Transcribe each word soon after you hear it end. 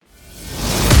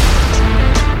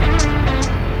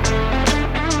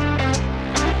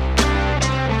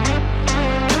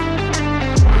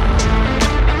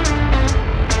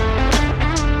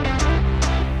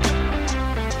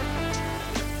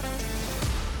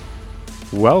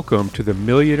Welcome to the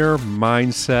Millionaire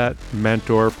Mindset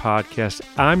Mentor Podcast.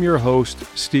 I'm your host,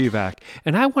 Steve Ack,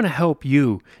 and I want to help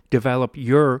you develop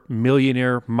your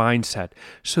millionaire mindset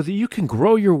so that you can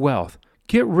grow your wealth,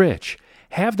 get rich,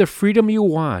 have the freedom you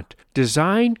want,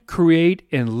 design, create,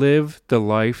 and live the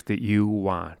life that you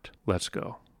want. Let's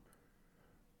go.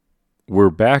 We're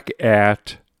back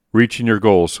at reaching your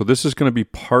goals. So this is going to be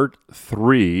part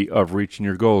 3 of reaching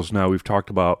your goals. Now, we've talked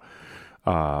about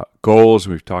goals,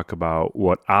 we've talked about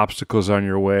what obstacles on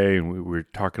your way, and we're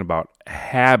talking about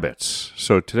habits.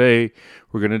 So today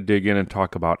we're going to dig in and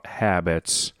talk about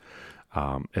habits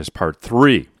as part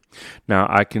 3. Now,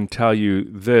 I can tell you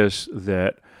this,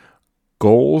 that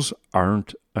goals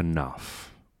aren't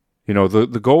enough. You know,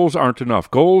 the goals aren't enough.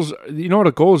 Goals, you know what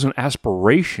a goal is? An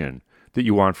aspiration that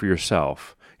you want for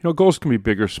yourself. You know, goals can be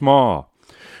big or small.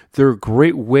 They're a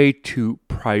great way to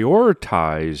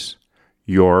prioritize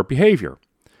your behavior.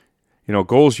 You know,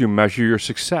 goals, you measure your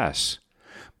success,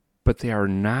 but they are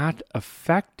not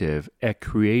effective at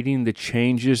creating the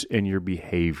changes in your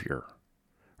behavior,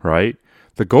 right?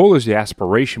 The goal is the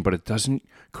aspiration, but it doesn't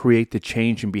create the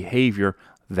change in behavior.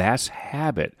 That's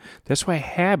habit. That's why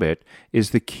habit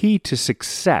is the key to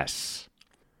success.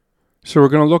 So we're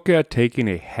going to look at taking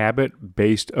a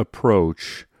habit-based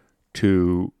approach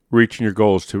to reaching your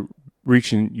goals, to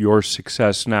reaching your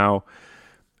success. Now,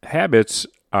 habits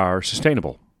are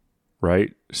sustainable,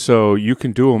 right? So you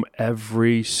can do them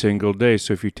every single day.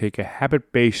 So if you take a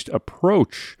habit-based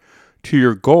approach to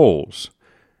your goals,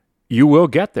 you will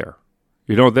get there.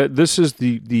 You know, that this is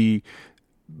the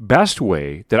best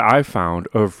way that I've found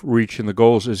of reaching the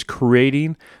goals is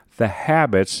creating the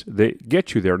habits that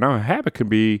get you there. Now, a habit can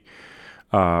be,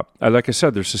 like I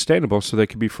said, they're sustainable, so they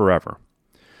can be forever.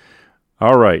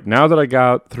 All right, now that I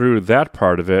got through that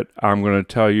part of it, I'm going to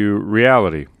tell you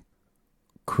reality.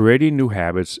 Creating new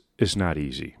habits is not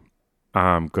easy.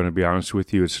 I'm going to be honest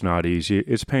with you, it's not easy.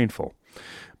 It's painful,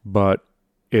 but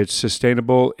it's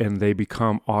sustainable and they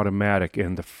become automatic.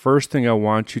 And the first thing I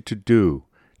want you to do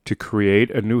to create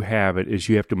a new habit is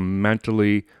you have to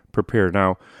mentally prepare.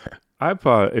 Now,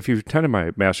 if you've attended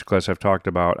my masterclass, I've talked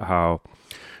about how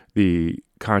the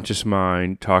conscious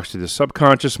mind talks to the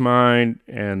subconscious mind,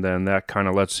 and then that kind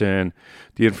of lets in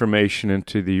the information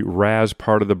into the RAS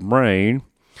part of the brain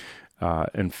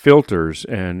and filters.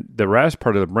 And the RAS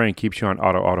part of the brain keeps you on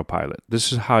autopilot.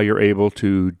 This is how you're able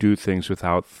to do things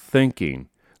without thinking.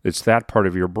 It's that part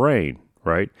of your brain,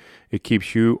 right? It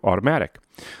keeps you automatic.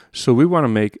 So we want to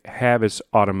make habits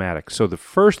automatic. So the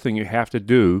first thing you have to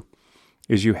do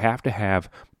is you have to have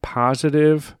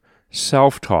positive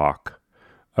self-talk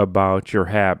about your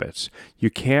habits. You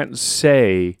can't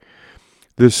say,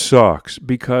 this sucks,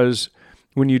 because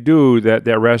when you do,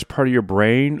 that rest part of your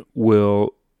brain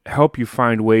will help you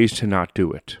find ways to not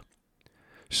do it.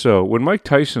 So when Mike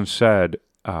Tyson said,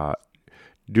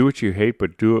 do what you hate,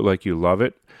 but do it like you love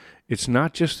it, it's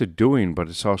not just the doing, but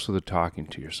it's also the talking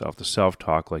to yourself, the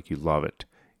self-talk like you love it.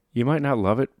 You might not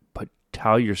love it, but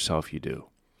tell yourself you do.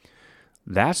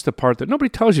 That's the part that nobody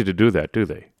tells you to do that, do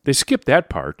they? They skip that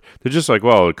part. They're just like,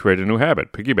 well, create a new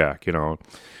habit, piggyback, you know.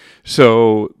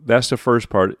 So that's the first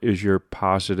part is your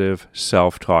positive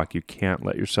self-talk. You can't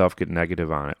let yourself get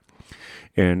negative on it.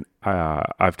 And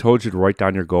I've told you to write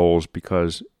down your goals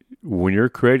because when you're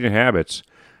creating habits,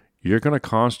 you're going to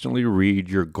constantly read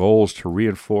your goals to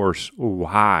reinforce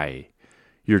why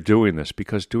you're doing this,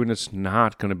 because doing it's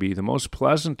not going to be the most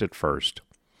pleasant at first.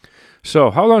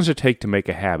 So how long does it take to make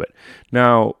a habit?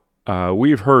 Now,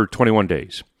 we've heard 21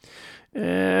 days.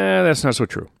 That's not so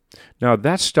true. Now,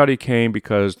 that study came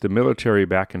because the military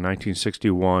back in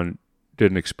 1961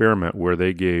 did an experiment where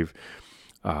they gave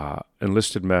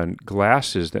enlisted men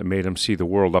glasses that made them see the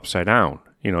world upside down,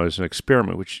 you know, as an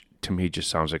experiment, which to me just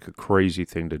sounds like a crazy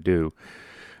thing to do.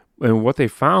 And what they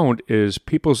found is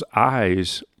people's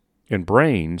eyes and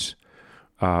brains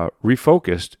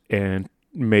refocused and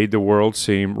made the world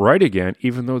seem right again,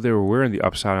 even though they were wearing the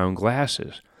upside-down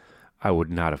glasses. I would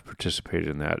not have participated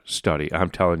in that study.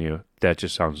 I'm telling you, that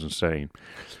just sounds insane.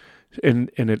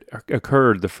 And it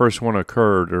occurred, the first one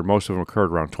occurred, or most of them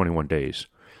occurred around 21 days.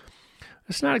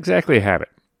 It's not exactly a habit.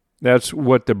 That's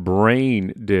what the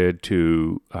brain did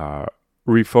to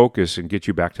refocus and get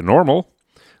you back to normal.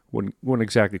 Wouldn't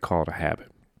exactly call it a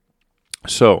habit.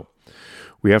 So,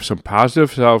 we have some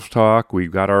positive self-talk.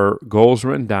 We've got our goals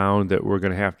written down that we're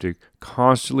going to have to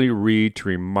constantly read to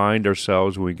remind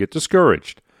ourselves when we get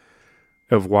discouraged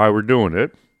of why we're doing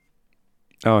it.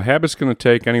 Now, a habit's going to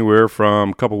take anywhere from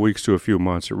a couple weeks to a few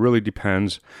months. It really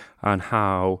depends on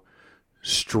how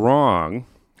strongly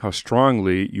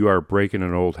you are breaking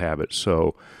an old habit.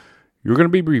 So you're going to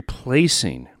be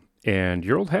replacing And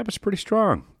your old habit's pretty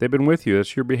strong. They've been with you.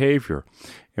 That's your behavior.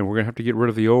 And we're going to have to get rid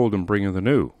of the old and bring in the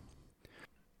new.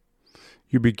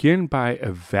 You begin by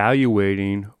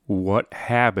evaluating what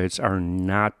habits are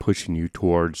not pushing you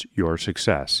towards your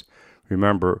success.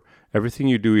 Remember, everything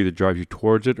you do either drives you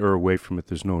towards it or away from it.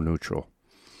 There's no neutral.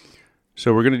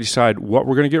 So we're going to decide what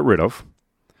we're going to get rid of,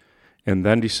 and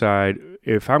then decide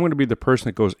if I'm going to be the person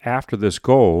that goes after this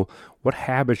goal, what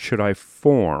habits should I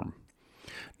form?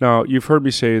 Now, you've heard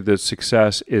me say that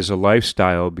success is a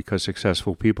lifestyle because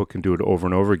successful people can do it over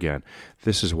and over again.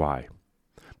 This is why.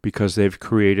 Because they've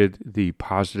created the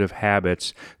positive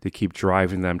habits that keep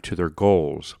driving them to their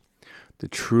goals. The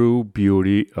true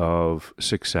beauty of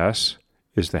success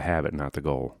is the habit, not the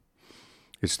goal.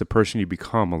 It's the person you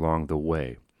become along the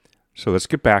way. So let's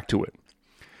get back to it.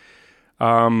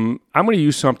 I'm going to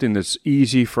use something that's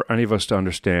easy for any of us to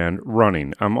understand,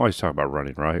 running. I'm always talking about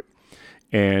running, right?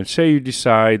 And say you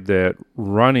decide that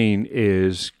running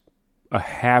is a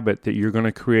habit that you're going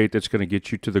to create that's going to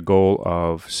get you to the goal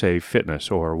of, say, fitness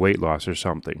or weight loss or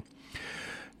something.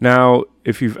 Now,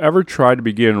 if you've ever tried to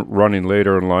begin running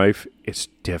later in life, it's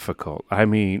difficult.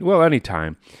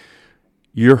 Anytime.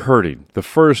 You're hurting. The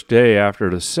first day after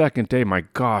the second day, my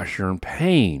gosh, you're in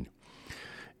pain.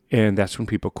 And that's when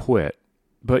people quit.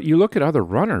 But you look at other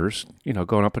runners,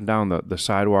 going up and down the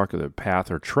sidewalk or the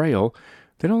path or trail,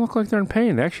 they don't look like they're in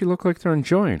pain. They actually look like they're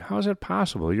enjoying. How is that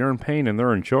possible? You're in pain and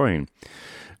they're enjoying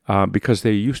because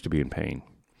they used to be in pain.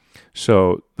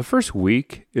 So the first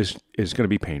week is going to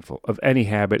be painful. Of any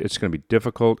habit, it's going to be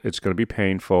difficult. It's going to be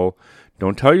painful.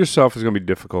 Don't tell yourself it's going to be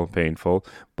difficult and painful,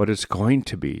 but it's going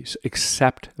to be. So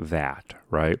accept that,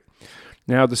 right?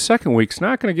 Now, the second week's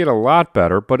not going to get a lot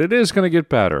better, but it is going to get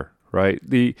better, right?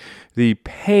 The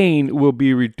pain will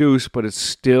be reduced, but it's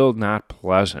still not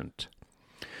pleasant.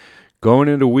 Going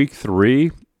into week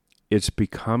 3, it's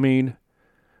becoming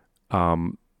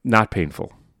not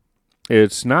painful.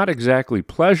 It's not exactly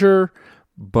pleasure,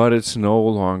 but it's no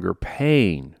longer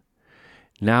pain.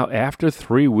 Now, after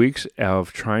 3 weeks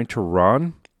of trying to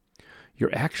run,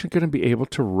 you're actually going to be able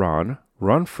to run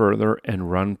further,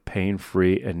 and run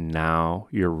pain-free, and now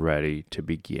you're ready to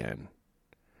begin.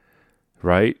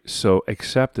 Right? So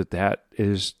accept that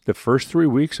is the first 3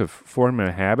 weeks of forming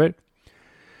a habit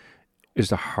is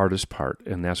the hardest part,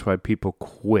 and that's why people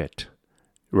quit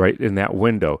right in that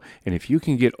window. And if you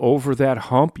can get over that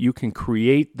hump, you can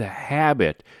create the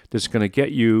habit that's going to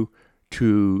get you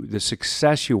to the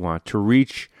success you want, to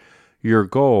reach your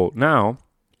goal. Now,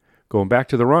 going back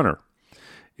to the runner,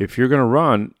 if you're going to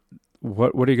run,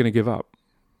 what are you going to give up?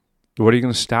 What are you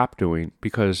going to stop doing?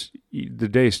 Because the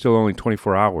day is still only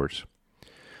 24 hours.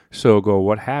 So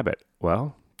what habit?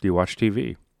 Well, do you watch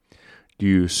TV? Do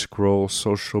you scroll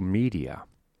social media?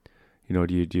 Do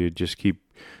you just keep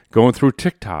going through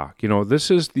TikTok?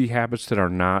 This is the habits that are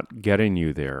not getting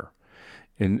you there.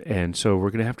 And so we're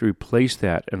going to have to replace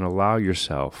that and allow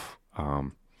yourself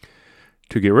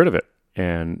to get rid of it.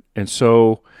 And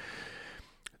so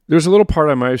there's a little part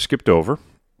I might have skipped over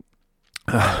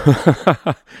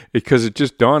because it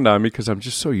just dawned on me because I'm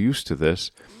just so used to this.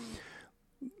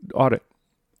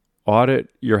 Audit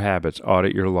your habits.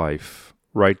 Audit your life.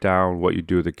 Write down what you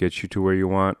do that gets you to where you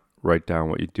want. Write down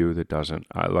what you do that doesn't.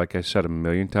 Like I said a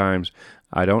million times,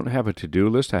 I don't have a to-do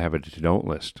list. I have a to-don't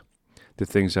list. The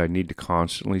things I need to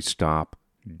constantly stop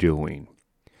doing.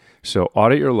 So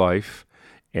audit your life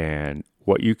and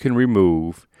what you can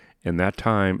remove, and that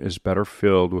time is better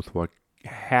filled with what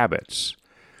habits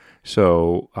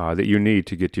that you need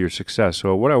to get to your success.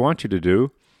 So what I want you to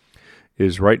do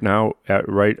is right now,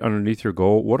 right underneath your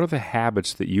goal, what are the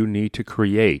habits that you need to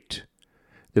create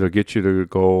that'll get you to the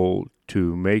goal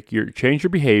to change your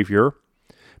behavior,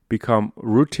 become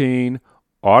routine,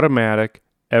 automatic,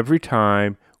 every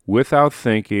time, without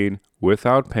thinking,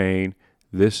 without pain.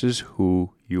 This is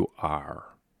who you are.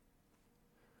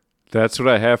 That's what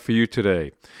I have for you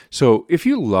today. So if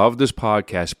you love this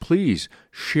podcast, please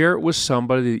share it with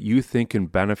somebody that you think can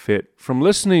benefit from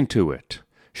listening to it.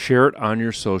 Share it on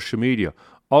your social media.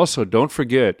 Also, don't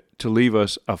forget to leave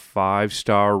us a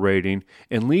 5-star rating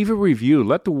and leave a review.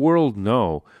 Let the world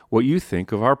know what you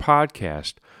think of our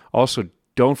podcast. Also,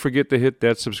 don't forget to hit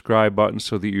that subscribe button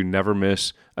so that you never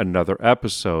miss another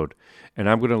episode. And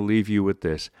I'm going to leave you with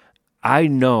this. I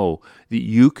know that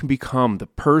you can become the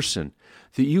person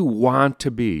that you want to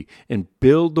be and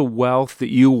build the wealth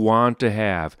that you want to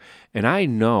have. And I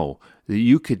know that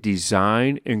you could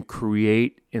design and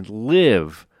create and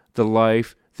live the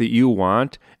life that you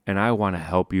want, and I want to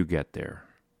help you get there.